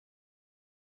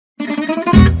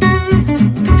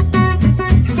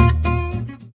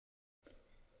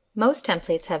Most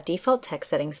templates have default text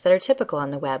settings that are typical on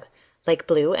the web, like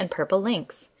blue and purple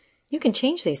links. You can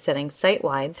change these settings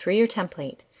site-wide through your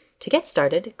template. To get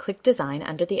started, click Design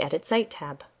under the Edit Site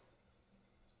tab.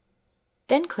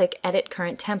 Then click Edit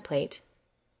Current Template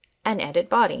and Edit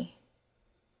Body.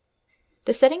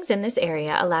 The settings in this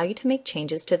area allow you to make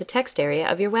changes to the text area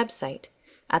of your website.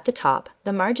 At the top,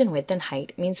 the margin width and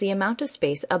height means the amount of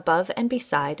space above and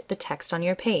beside the text on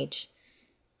your page.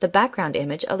 The background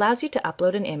image allows you to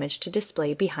upload an image to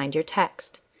display behind your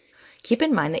text. Keep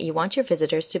in mind that you want your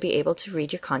visitors to be able to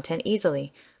read your content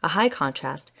easily. A high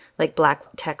contrast, like black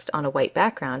text on a white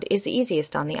background, is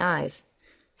easiest on the eyes.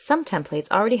 Some templates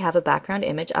already have a background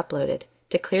image uploaded.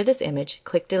 To clear this image,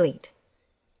 click Delete.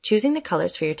 Choosing the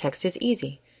colors for your text is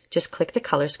easy. Just click the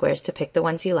color squares to pick the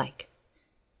ones you like.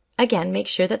 Again, make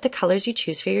sure that the colors you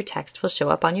choose for your text will show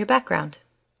up on your background.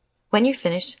 When you're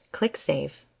finished, click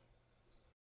Save.